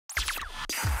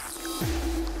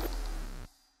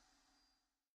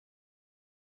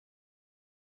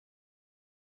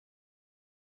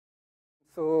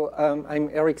I'm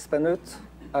Eric Spanneut.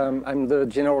 I'm the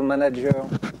general manager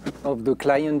of the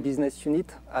client business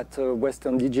unit at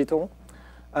Western Digital.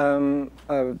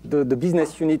 The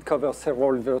business unit covers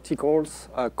several verticals: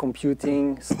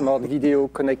 computing, smart video,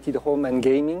 connected home, and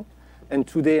gaming. And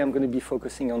today I'm going to be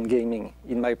focusing on gaming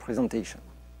in my presentation.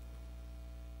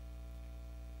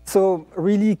 So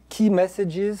really key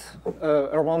messages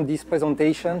around this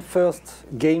presentation. First,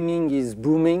 gaming is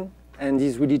booming and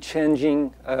is really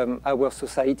changing our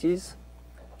societies.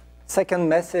 Second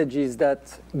message is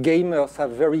that gamers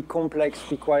have very complex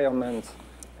requirements,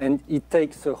 and it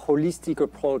takes a holistic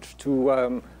approach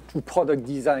to product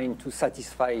design to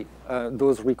satisfy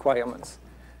those requirements.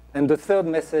 And the third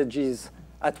message is,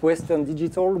 at Western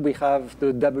Digital, we have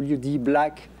the WD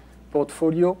Black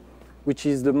portfolio, which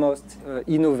is the most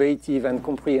innovative and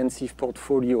comprehensive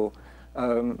portfolio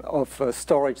of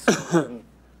storage solution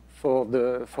for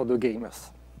the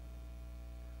gamers.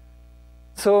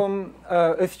 So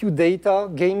a few data.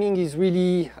 Gaming is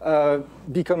really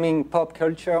becoming pop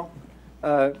culture.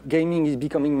 Gaming is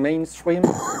becoming mainstream.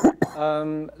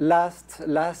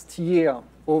 Last year,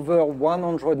 over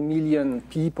 100 million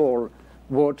people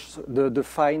watched the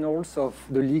finals of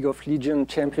the League of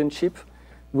Legends Championship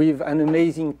with an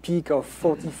amazing peak of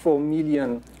 44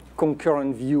 million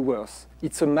concurrent viewers.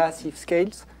 It's a massive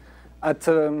scale. As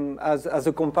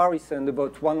a comparison,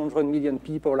 about 100 million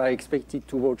people are expected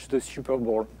to watch the Super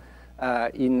Bowl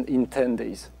in 10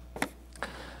 days.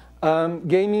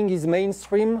 Gaming is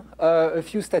mainstream. A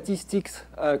few statistics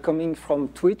coming from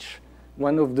Twitch,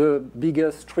 one of the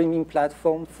biggest streaming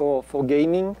platforms for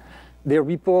gaming. They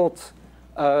report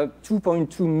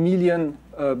 2.2 million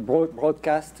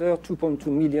broadcasters, 2.2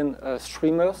 million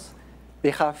streamers. They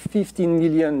have 15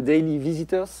 million daily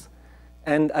visitors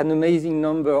and an amazing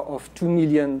number of 2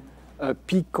 million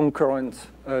peak concurrent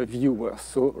viewers.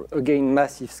 So again,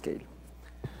 massive scale.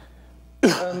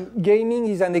 Gaming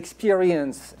is an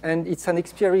experience, and it's an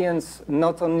experience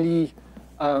not only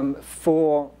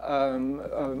for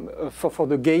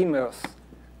the gamers.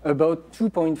 About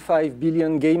 2.5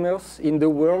 billion gamers in the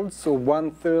world, so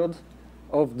 1/3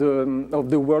 of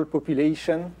the world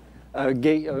population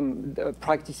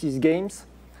practices games.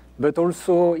 But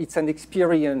also it's an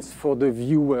experience for the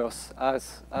viewers,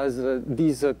 as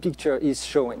this picture is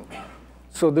showing.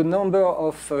 So the number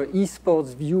of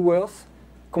esports viewers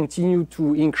continue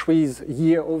to increase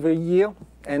year over year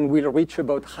and will reach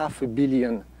about 500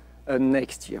 million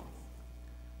next year.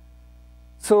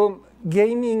 So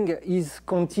gaming is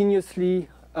continuously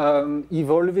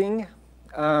evolving.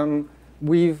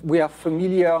 We are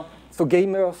familiar, so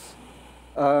gamers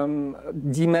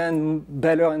demand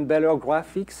better and better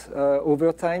graphics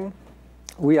over time.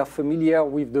 We are familiar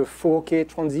with the 4K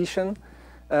transition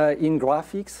in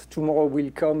graphics. Tomorrow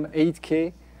will come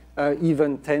 8K,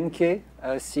 even 10K,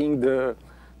 seeing the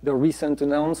recent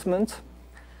announcement.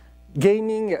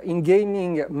 In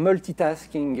gaming,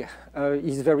 multitasking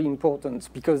is very important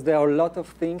because there are a lot of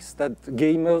things that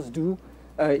gamers do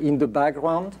in the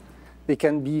background. They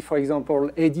can be, for example,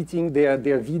 editing their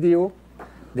video.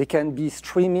 They can be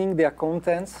streaming their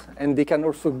contents, and they can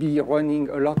also be running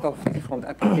a lot of different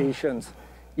applications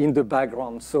in the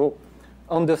background. So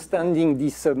understanding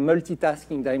this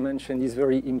multitasking dimension is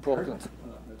very important.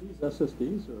 Are these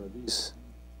SSDs or are these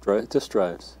disk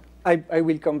drives? I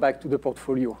will come back to the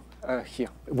portfolio here.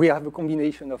 We have a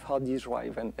combination of hard disk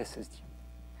drive and SSD.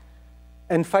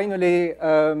 And finally,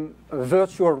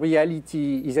 virtual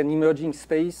reality is an emerging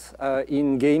space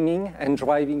in gaming and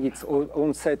driving its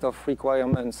own set of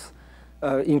requirements,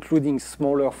 including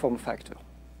smaller form factor.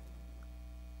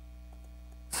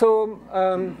 So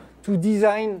to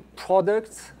design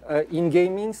products in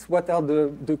gaming, what are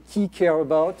the key care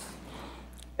about?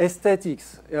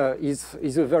 Aesthetics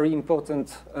is a very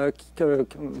important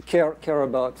care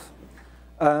about.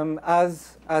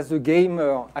 As a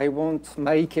gamer, I want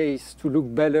my case to look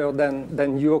better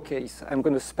than your case. I'm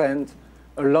going to spend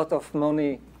a lot of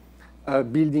money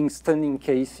building stunning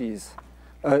cases.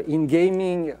 In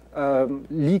gaming,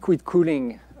 liquid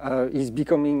cooling is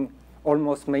becoming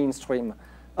almost mainstream.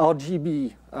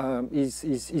 RGB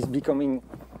is becoming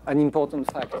an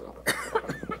important factor.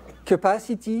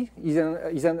 Capacity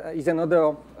is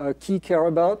another key care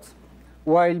about.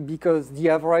 While because the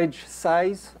average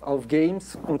size of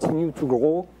games continue to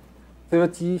grow,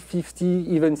 30, 50,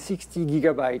 even 60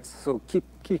 gigabytes. So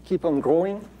keep on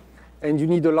growing, and you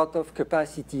need a lot of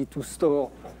capacity to store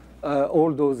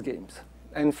all those games.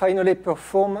 And finally,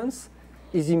 performance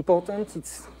is important.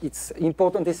 It's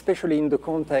important especially in the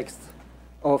context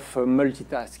of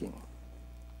multitasking.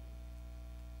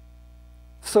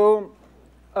 So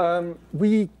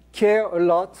we care a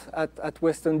lot at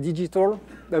Western Digital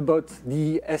about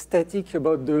the aesthetic,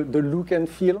 about the look and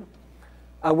feel.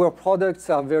 Our products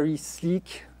are very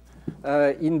sleek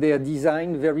in their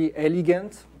design, very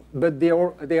elegant, but they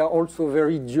are also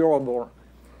very durable.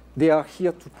 They are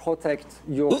here to protect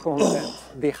your content.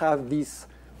 They have this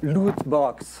loot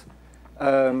box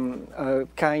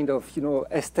kind of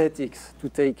aesthetics to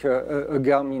take a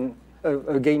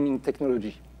gaming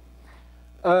technology.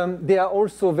 They are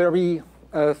also very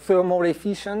thermal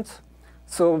efficient.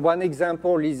 So one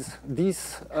example is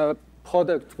this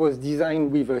product was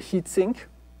designed with a heatsink.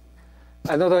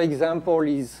 Another example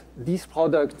is this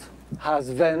product has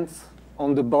vents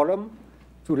on the bottom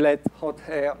to let hot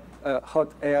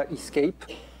air escape.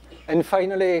 And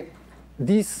finally,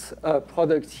 this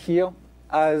product here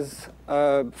has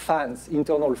fans,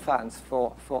 internal fans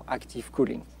for active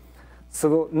cooling.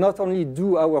 So not only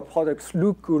do our products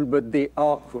look cool, but they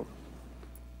are cool.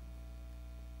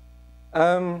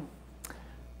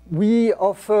 We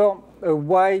offer a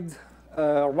wide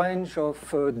range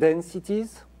of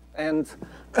densities, and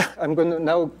I'm going to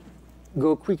now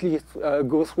go quickly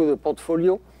go through the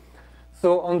portfolio.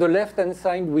 So on the left-hand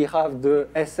side, we have the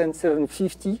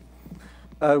SN750,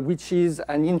 which is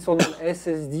an internal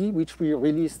SSD, which we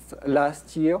released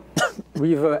last year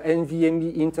with an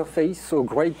NVMe interface, so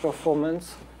great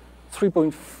performance,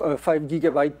 3.5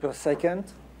 gigabytes per second,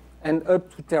 and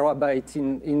up to terabytes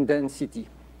in density.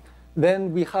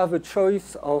 Then we have a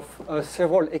choice of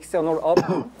several external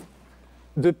options.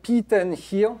 The P10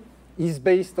 here is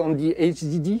based on the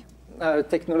HDD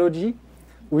technology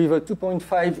with a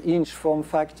 2.5-inch form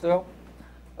factor,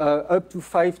 up to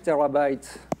 5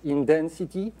 terabytes in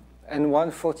density, and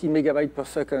 140 megabytes per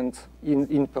second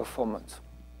in performance.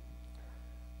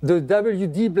 The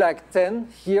WD Black 10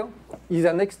 here is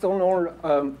an external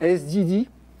SSD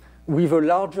with a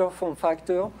larger form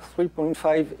factor,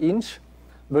 3.5-inch,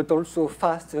 but also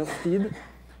faster speed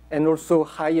and also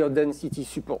higher density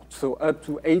support, so up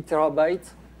to 8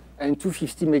 terabytes and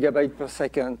 250 megabytes per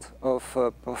second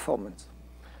of performance.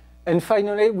 And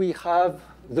finally, we have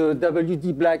the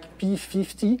WD Black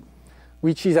P50,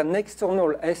 which is an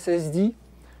external SSD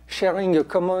sharing a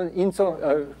common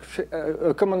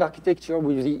architecture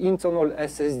with the internal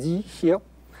SSD here,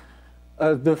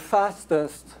 the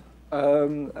fastest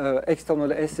external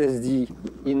SSD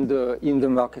in the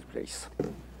marketplace.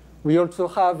 We also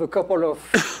have a couple of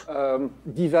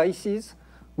devices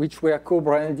which were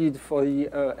co-branded for the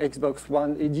Xbox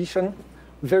One edition,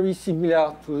 very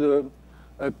similar to the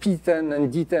P10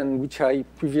 and D10, which I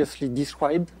previously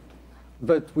described,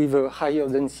 but with a higher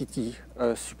density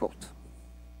support.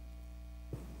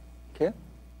 Okay.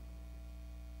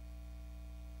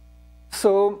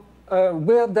 So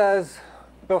where does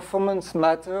performance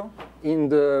matter in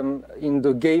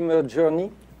the gamer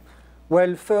journey?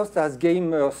 Well, first, as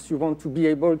gamers, you want to be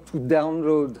able to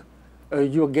download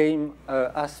your game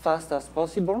as fast as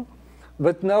possible.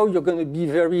 But now you're going to be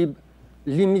very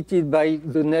limited by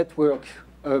the network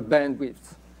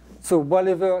bandwidth. So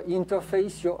whatever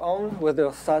interface you're on, whether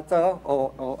SATA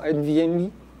or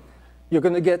NVMe, you're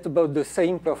going to get about the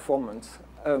same performance.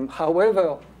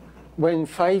 However, when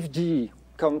 5G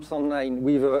comes online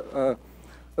with a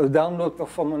download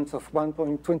performance of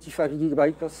 1.25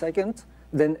 gigabytes per second,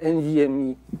 then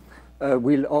NVMe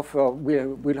will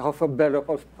offer better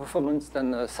performance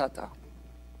than SATA.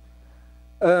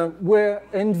 Where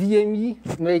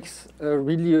NVMe makes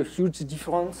really a huge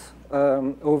difference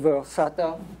over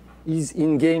SATA is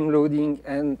in game loading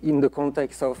and in the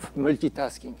context of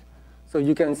multitasking. So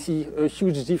you can see a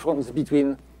huge difference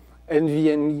between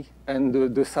NVMe and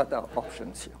the SATA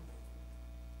options here.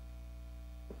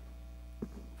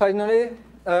 Finally,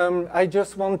 I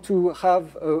just want to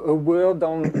have a word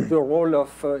on the role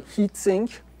of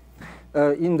heatsink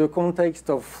in the context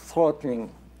of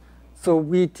throttling. So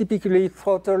we typically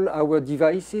throttle our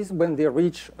devices when they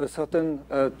reach a certain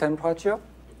temperature.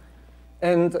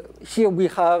 And here we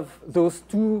have those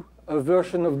two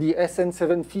versions of the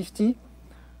SN750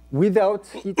 without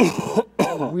heatsink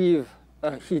and with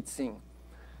heatsink.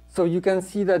 So you can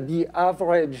see that the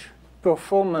average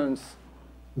performance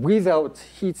without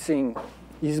heatsink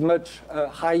is much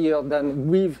higher than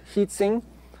with heatsink.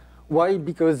 Why?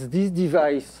 Because this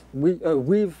device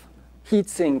with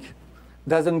heatsink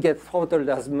doesn't get throttled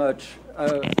as much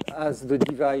as the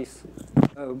device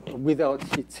without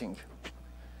heatsink.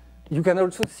 You can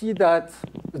also see that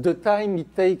the time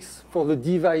it takes for the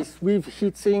device with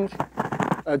heatsink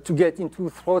to get into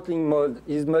throttling mode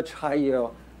is much higher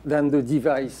than the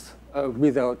device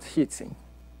without heatsink.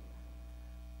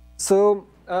 So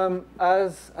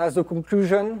as a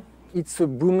conclusion, it's a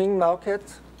booming market.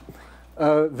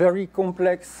 very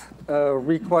complex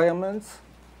requirements,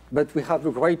 but we have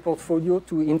a great portfolio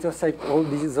to intersect all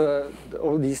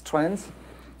these trends.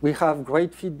 We have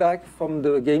great feedback from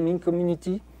the gaming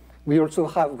community. We also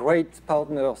have great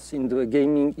partners in the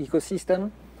gaming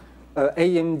ecosystem.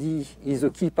 AMD is a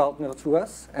key partner to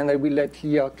us, and I will let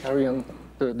Leah carry on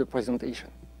the presentation.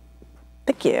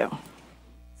 Thank you.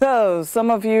 So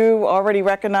some of you already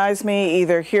recognize me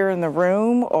either here in the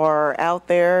room or out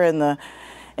there in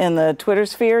the Twitter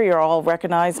sphere. You all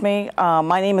recognize me.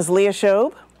 My name is Leah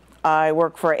Schoeb. I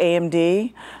work for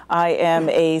AMD. I am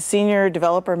a senior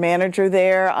developer manager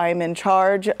there. I'm in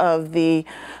charge of the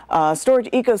storage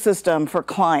ecosystem for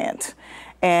client.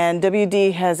 And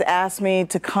WD has asked me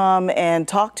to come and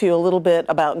talk to you a little bit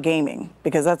about gaming,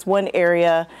 because that's one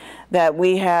area that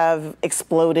we have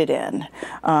exploded in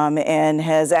and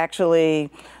has actually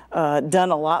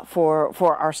done a lot for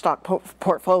our stock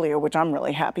portfolio, which I'm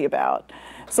really happy about.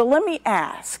 So let me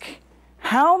ask,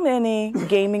 how many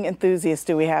gaming enthusiasts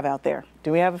do we have out there?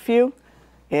 Do we have a few?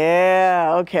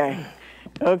 Yeah, okay.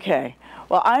 Okay.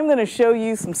 Well, I'm going to show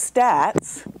you some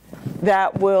stats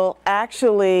that will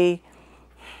actually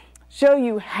show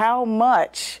you how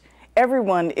much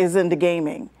everyone is into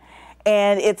gaming.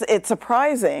 And it's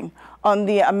surprising on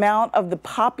the amount of the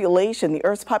population, the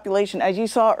Earth's population, as you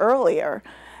saw earlier,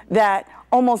 that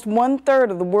almost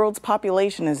 1/3 of the world's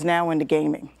population is now into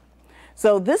gaming.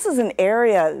 So this is an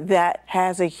area that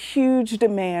has a huge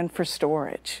demand for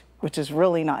storage, which is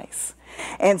really nice.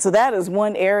 And so that is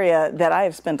one area that I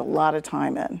have spent a lot of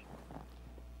time in.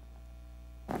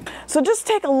 So just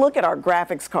take a look at our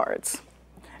graphics cards.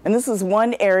 And this is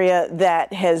one area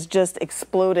that has just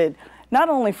exploded, not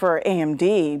only for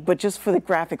AMD, but just for the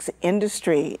graphics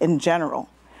industry in general.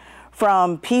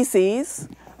 From PCs,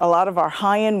 a lot of our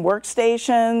high-end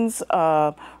workstations,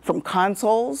 from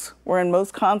consoles, we're in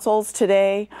most consoles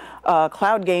today,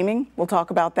 cloud gaming, we'll talk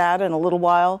about that in a little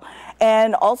while,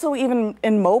 and also even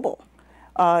in mobile.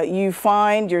 You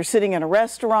find you're sitting in a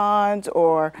restaurant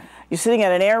or you're sitting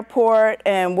at an airport,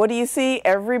 and what do you see?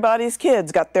 Everybody's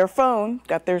kids got their phone,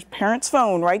 got their parents'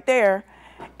 phone right there,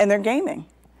 and they're gaming.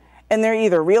 And they're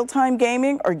either real-time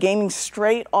gaming or gaming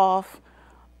straight off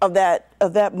of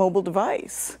that mobile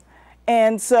device.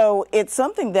 And so it's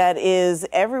something that is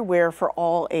everywhere for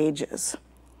all ages.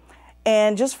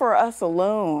 And just for us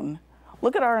alone,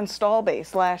 look at our install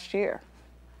base last year.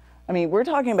 I mean, we're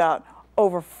talking about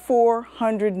over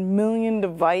 400 million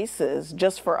devices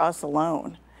just for us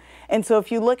alone. And so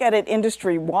if you look at it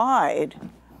industry-wide,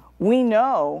 we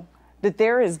know that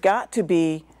there has got to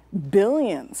be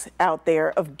billions out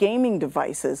there of gaming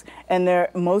devices, and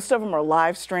most of them are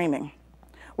live streaming.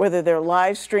 Whether they're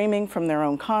live streaming from their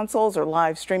own consoles or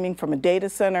live streaming from a data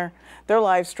center, they're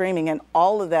live streaming, and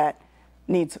all of that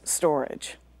needs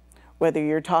storage. Whether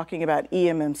you're talking about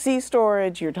eMMC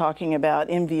storage, you're talking about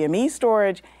NVMe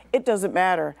storage, it doesn't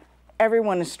matter.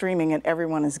 Everyone is streaming and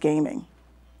everyone is gaming.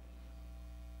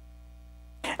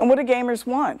 And what do gamers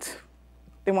want?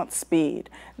 They want speed.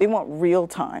 They want real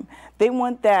time. They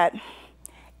want that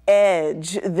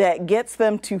edge that gets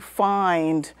them to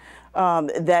find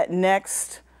that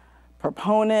next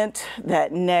proponent,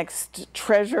 that next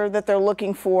treasure that they're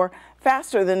looking for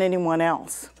faster than anyone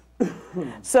else.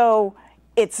 So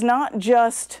it's not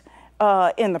just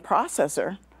in the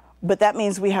processor, but that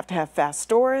means we have to have fast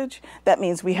storage. That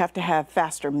means we have to have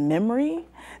faster memory.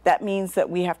 That means that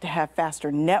we have to have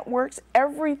faster networks.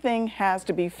 Everything has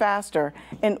to be faster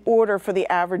in order for the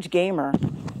average gamer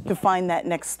to find that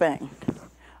next thing.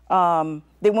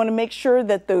 They want to make sure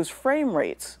that those frame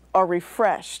rates are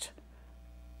refreshed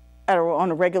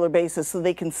on a regular basis so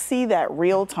they can see that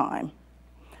real time.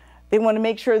 They want to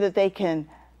make sure that they can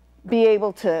be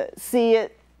able to see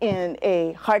it in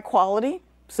a high quality.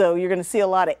 So you're going to see a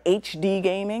lot of HD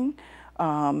gaming.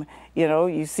 You know,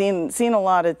 you've seen a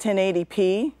lot of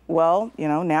 1080p. Well, you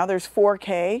know, now there's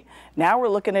 4K. Now we're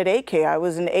looking at 8K. I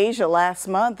was in Asia last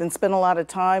month and spent a lot of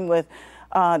time with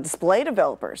display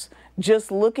developers,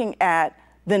 just looking at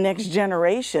the next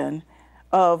generation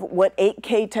of what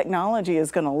 8K technology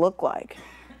is going to look like.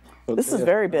 But this is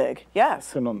very big.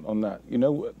 Yes. On that, you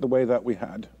know, the way that we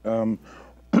had,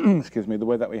 excuse me, the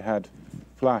way that we had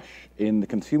Flash in the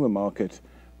consumer market,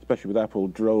 especially with Apple,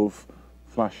 drove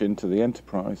Flash into the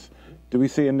enterprise. Do we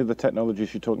see any of the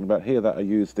technologies you're talking about here that are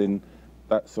used in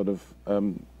that sort of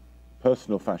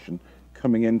personal fashion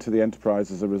coming into the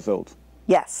enterprise as a result?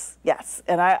 Yes, yes.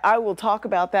 And I will talk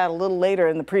about that a little later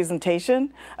in the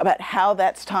presentation, about how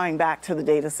that's tying back to the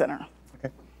data center.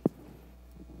 Okay.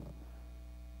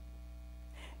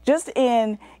 Just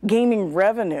in gaming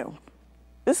revenue,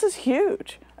 this is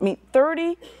huge. I mean,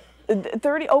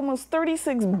 almost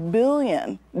 $36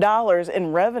 billion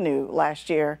in revenue last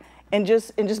year in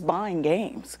just buying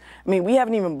games. I mean, we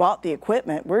haven't even bought the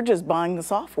equipment, we're just buying the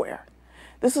software.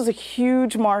 This is a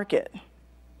huge market.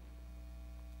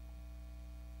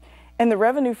 And the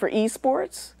revenue for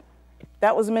esports,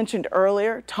 that was mentioned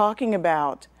earlier, talking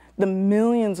about the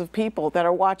millions of people that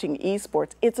are watching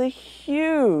esports. It's a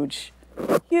huge,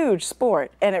 huge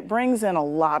sport, and it brings in a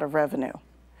lot of revenue.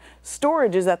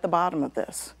 Storage is at the bottom of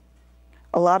this.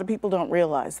 A lot of people don't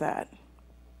realize that.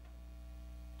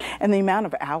 And the amount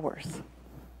of hours.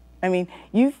 I mean,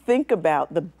 you think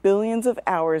about the billions of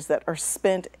hours that are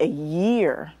spent a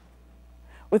year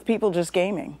with people just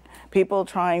gaming. People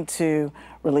trying to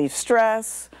relieve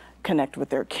stress, connect with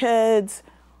their kids.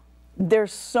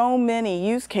 There's so many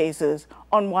use cases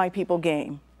on why people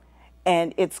game,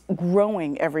 and it's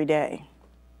growing every day.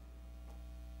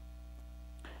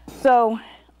 So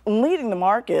leading the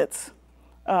markets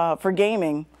for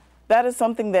gaming, that is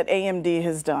something that AMD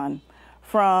has done.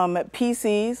 From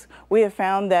PCs, we have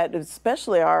found that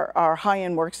especially our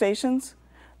high-end workstations,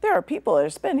 there are people that are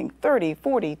spending $30,000,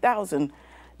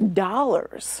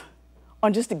 $40,000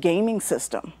 on just a gaming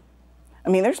system. I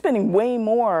mean, they're spending way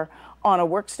more on a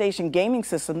workstation gaming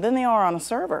system than they are on a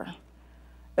server.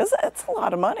 That's a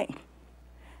lot of money.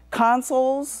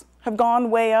 Consoles have gone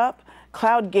way up.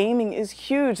 Cloud gaming is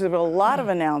huge. There were a lot of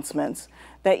announcements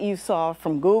that you saw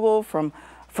from Google, from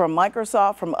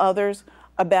Microsoft, from others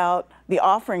about the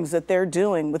offerings that they're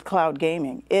doing with cloud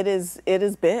gaming. It is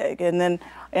big. And then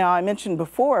I mentioned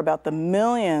before about the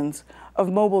millions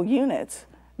of mobile units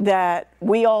that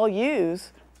we all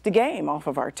use to game off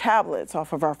of our tablets,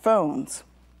 off of our phones.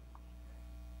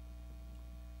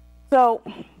 So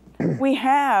we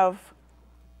have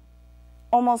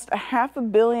almost 500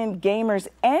 million gamers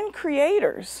and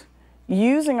creators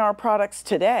using our products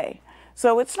today.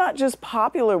 So it's not just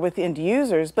popular with end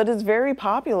users, but it's very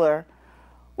popular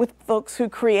with folks who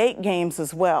create games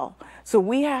as well. So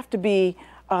we have to be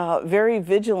very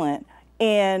vigilant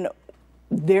in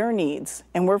their needs,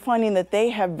 and we're finding that they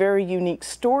have very unique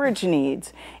storage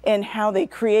needs in how they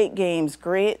create games,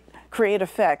 create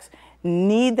effects,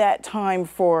 need that time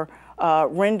for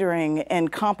rendering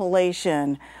and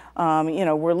compilation.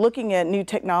 We're looking at new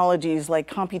technologies like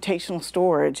computational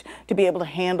storage to be able to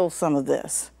handle some of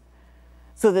this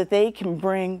so that they can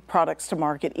bring products to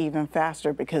market even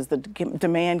faster because the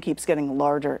demand keeps getting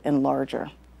larger and larger.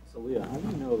 So Leah, how do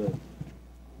you know that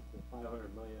the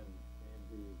 500 million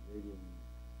AMD Radeon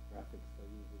graphics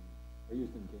are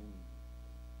used in gaming?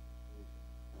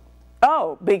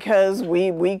 Oh, because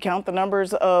we count the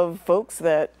numbers of folks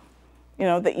that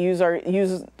that use our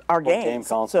games. Game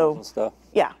consoles and stuff.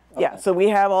 Yeah, okay. Yeah. So we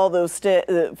have all those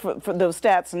for those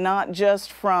stats, not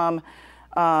just from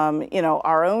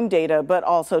our own data, but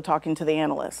also talking to the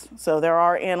analysts. So there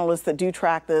are analysts that do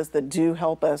track this, that do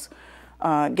help us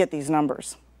get these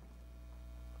numbers.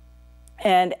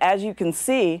 And as you can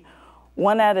see,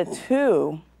 1 out of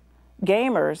 2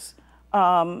 gamers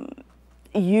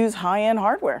use high-end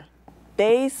hardware.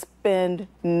 They spend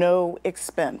no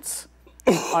expense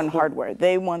on hardware.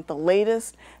 They want the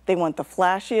latest, they want the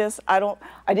flashiest. I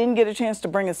didn't get a chance to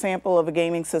bring a sample of a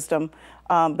gaming system,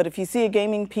 but if you see a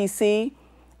gaming PC,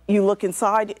 you look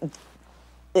inside,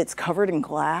 it's covered in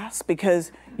glass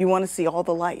because you want to see all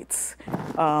the lights.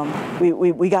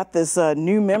 We got this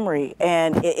new memory,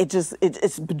 and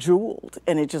it's bejeweled,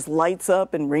 and it just lights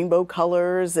up in rainbow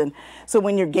colors. And so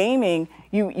when you're gaming,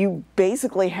 you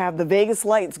basically have the Vegas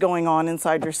lights going on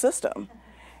inside your system.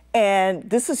 And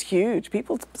this is huge.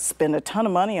 People spend a ton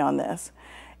of money on this.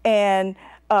 And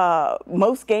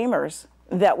most gamers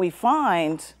that we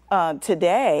find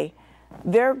today,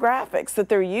 their graphics that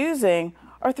they're using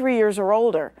are 3 years or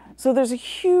older. So there's a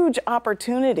huge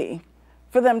opportunity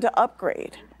for them to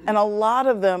upgrade. And a lot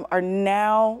of them are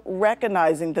now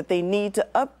recognizing that they need to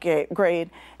upgrade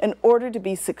in order to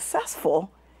be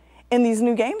successful in these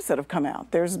new games that have come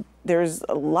out. There's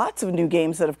lots of new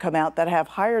games that have come out that have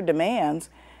higher demands.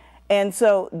 And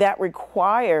so that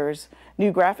requires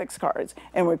new graphics cards.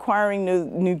 And requiring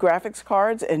new graphics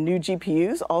cards and new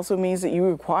GPUs also means that you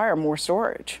require more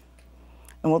storage.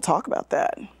 And we'll talk about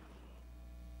that.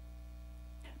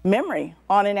 Memory,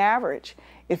 on an average,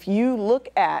 if you look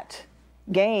at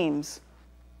games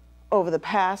over the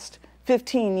past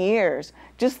 15 years,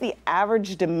 just the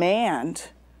average demand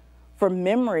for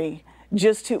memory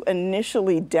just to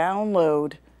initially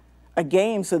download a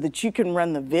game so that you can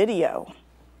run the video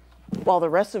while the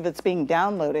rest of it's being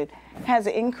downloaded has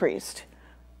increased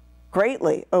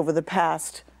greatly over the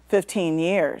past 15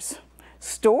 years.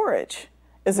 Storage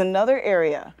is another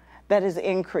area that has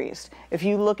increased. If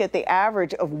you look at the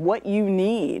average of what you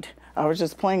need, I was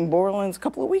just playing Borderlands a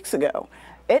couple of weeks ago,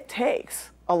 it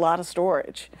takes a lot of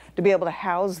storage to be able to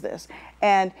house this.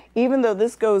 And even though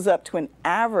this goes up to an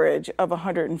average of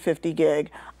 150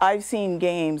 gig, I've seen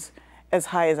games as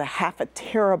high as a half a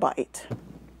terabyte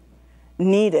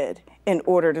needed in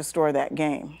order to store that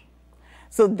game.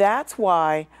 So that's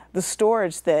why the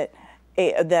storage that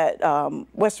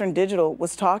Western Digital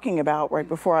was talking about right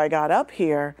before I got up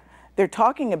here, they're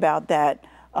talking about that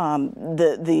the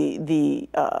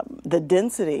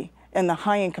density and the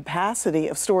high-end capacity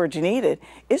of storage needed.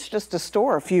 It's just to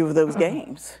store a few of those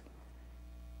games.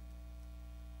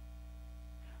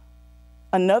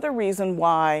 Another reason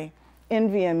why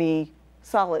NVMe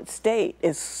solid state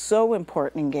is so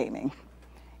important in gaming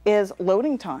is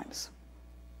loading times.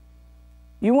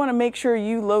 You want to make sure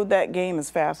you load that game as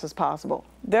fast as possible.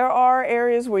 There are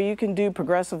areas where you can do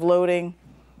progressive loading.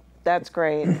 That's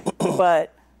great.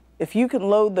 But if you can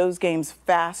load those games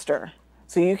faster,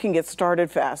 so you can get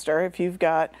started faster. If you've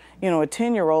got, a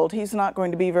 10-year-old, he's not going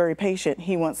to be very patient.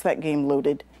 He wants that game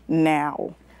loaded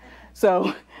now.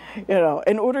 So,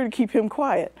 in order to keep him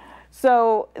quiet.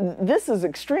 So this is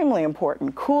extremely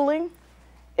important. Cooling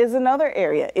is another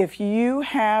area. If you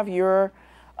have your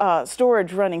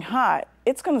storage running hot,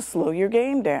 it's going to slow your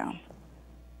game down.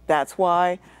 That's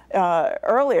why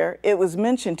earlier it was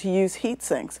mentioned to use heat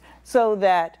sinks so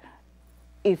that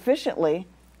efficiently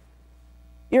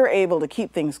you're able to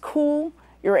keep things cool,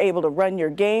 you're able to run your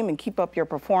game and keep up your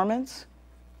performance.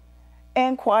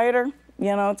 And quieter,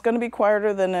 it's going to be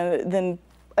quieter than an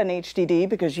HDD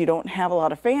because you don't have a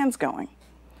lot of fans going,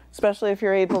 especially if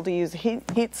you're able to use a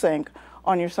heat sink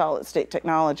on your solid state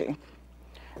technology.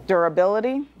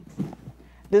 Durability,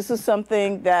 this is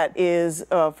something that is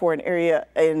for an area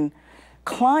in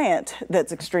client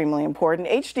that's extremely important.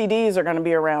 HDDs are going to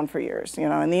be around for years.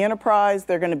 In the enterprise,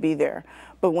 they're going to be there.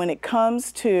 But when it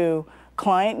comes to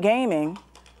client gaming,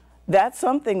 that's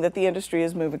something that the industry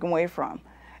is moving away from.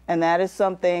 And that is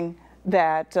something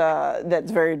that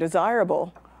that's very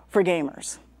desirable for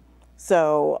gamers.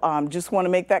 So just want to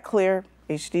make that clear.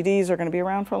 HDDs are going to be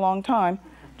around for a long time.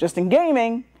 Just in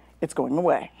gaming, it's going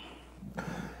away.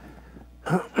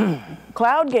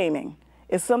 Cloud gaming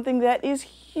is something that is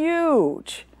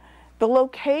huge. The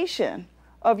location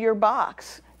of your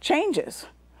box changes.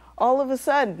 All of a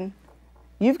sudden,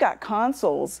 you've got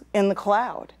consoles in the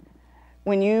cloud.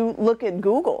 When you look at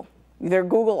Google, their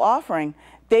Google offering,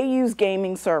 they use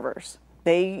gaming servers.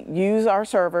 They use our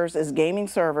servers as gaming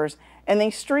servers, and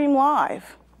they stream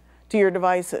live to your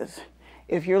devices.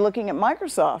 If you're looking at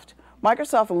Microsoft,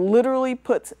 Microsoft literally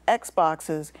puts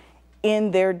Xboxes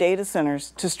in their data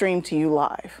centers to stream to you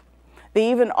live. They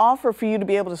even offer for you to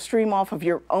be able to stream off of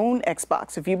your own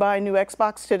Xbox. If you buy a new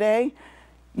Xbox today,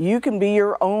 you can be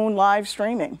your own live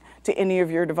streaming to any of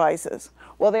your devices.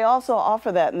 Well, they also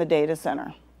offer that in the data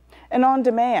center. And on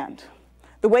demand,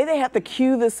 the way they have to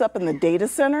queue this up in the data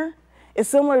center is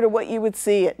similar to what you would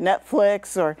see at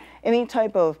Netflix or any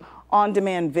type of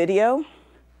on-demand video.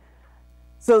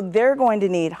 So they're going to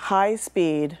need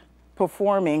high-speed,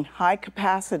 performing,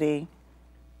 high-capacity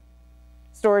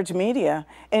storage media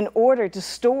in order to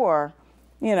store,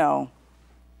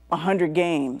 100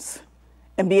 games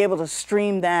and be able to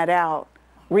stream that out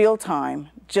real time,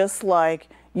 just like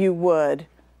you would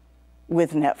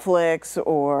with Netflix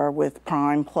or with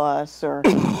Prime Plus or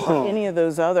any of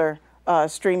those other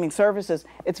streaming services.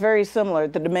 It's very similar.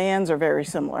 The demands are very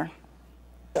similar.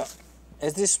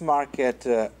 Is this market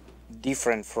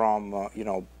different from,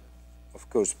 of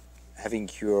course, having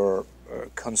your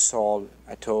console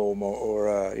at home,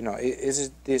 or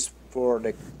is this for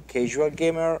the casual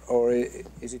gamer, or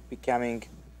is it becoming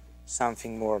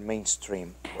something more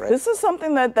mainstream? Right? This is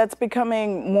something that's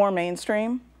becoming more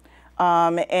mainstream,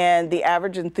 and the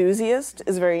average enthusiast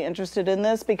is very interested in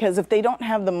this because if they don't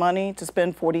have the money to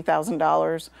spend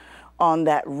 $40,000 on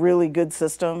that really good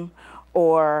system,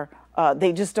 or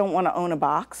they just don't want to own a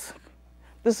box,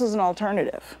 this is an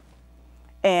alternative.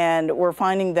 And we're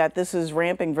finding that this is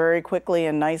ramping very quickly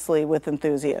and nicely with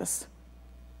enthusiasts.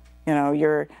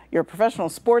 Your professional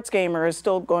sports gamer is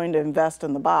still going to invest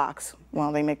in the box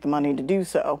while they make the money to do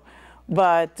so.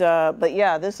 But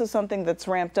yeah, this is something that's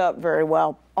ramped up very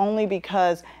well, only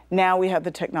because now we have the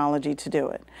technology to do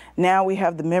it. Now we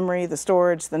have the memory, the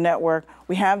storage, the network.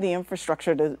 We have the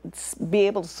infrastructure to be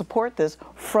able to support this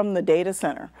from the data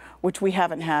center, which we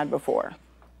haven't had before.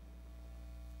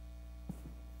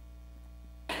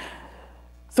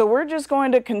 So we're just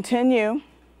going to continue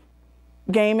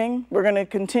gaming. We're going to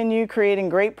continue creating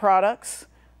great products.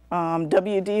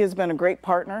 WD has been a great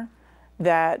partner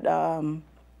that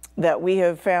that we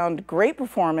have found great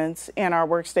performance in our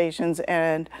workstations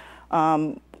and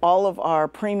all of our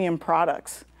premium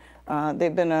products.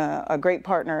 They've been a great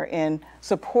partner in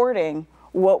supporting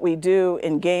what we do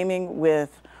in gaming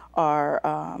with our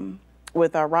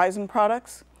Ryzen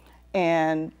products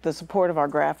and the support of our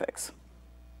graphics.